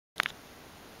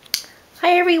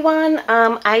Hi everyone,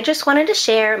 I just wanted to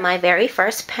share my very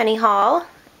first penny haul.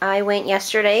 I went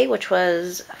yesterday, which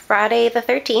was Friday the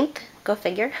 13th, go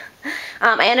figure.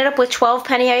 I ended up with 12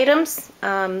 penny items.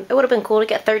 It would have been cool to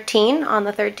get 13 on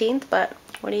the 13th, but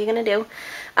what are you going to do?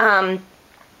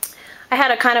 I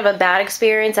had a kind of a bad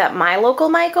experience at my local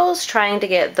Michael's trying to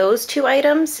get those two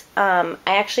items. I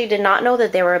actually did not know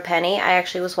that they were a penny. I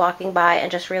actually was walking by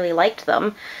and just really liked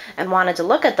them and wanted to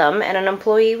look at them, and an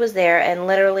employee was there and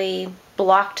literally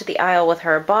blocked the aisle with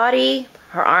her body,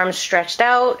 her arms stretched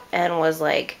out, and was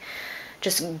like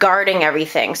just guarding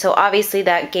everything. So obviously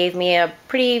that gave me a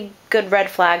pretty good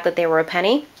red flag that they were a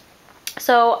penny.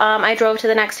 So I drove to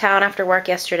the next town after work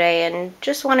yesterday and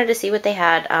just wanted to see what they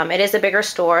had. It is a bigger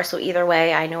store, so either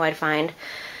way I knew I'd find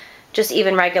just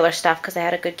even regular stuff because I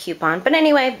had a good coupon. But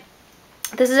anyway,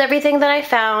 this is everything that I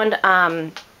found.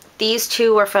 These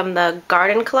two were from the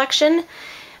garden collection,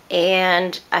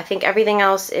 and I think everything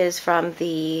else is from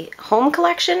the home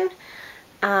collection.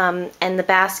 And the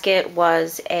basket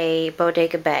was a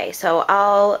Bodega Bay. So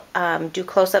I'll do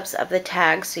close-ups of the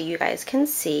tags so you guys can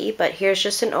see, but here's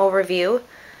just an overview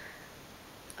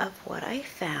of what I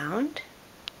found.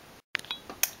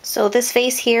 So this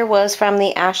vase here was from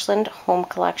the Ashland Home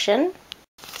Collection.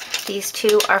 These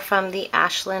two are from the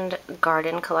Ashland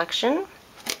Garden Collection.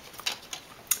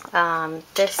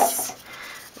 This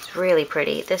is really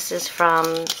pretty. This is from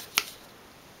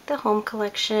the Home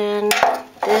Collection.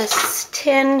 This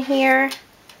tin here,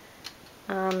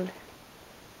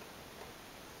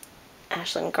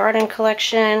 Ashland Garden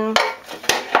Collection.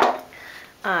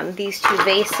 These two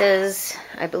vases,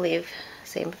 I believe,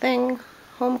 same thing,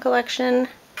 Home Collection.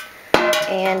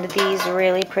 And these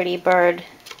really pretty bird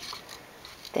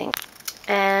things.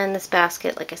 And this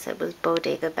basket, like I said, was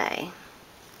Bodega Bay.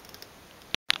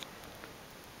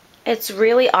 It's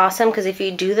really awesome because if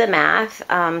you do the math,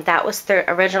 that was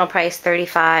original price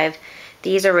 $35.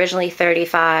 These are originally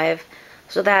 $35,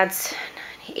 so that's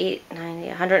 8, 90,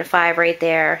 105 right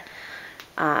there.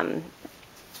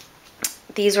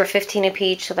 These were 15 a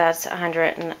piece, so that's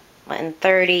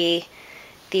 130.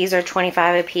 These are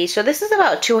 25 a piece, so this is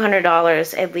about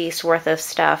 $200 at least worth of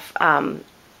stuff.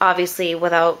 Obviously,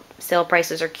 without sale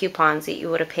prices or coupons that you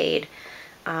would have paid.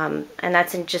 And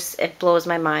that's just, it blows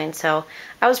my mind. So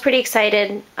I was pretty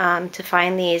excited to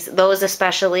find those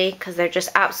especially, because they're just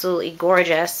absolutely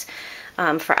gorgeous.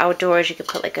 For outdoors, you could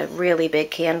put like a really big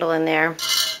candle in there.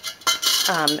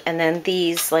 And then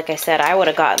these, like I said, I would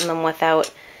have gotten them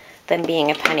without them being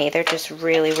a penny. They're just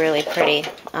really, really pretty.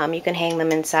 You can hang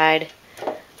them inside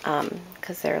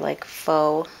because they're like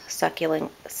faux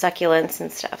succulents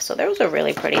and stuff. So those are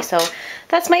really pretty. So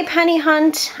that's my penny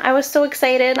hunt. I was so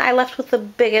excited. I left with the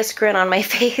biggest grin on my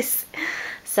face.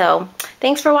 So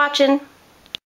thanks for watching.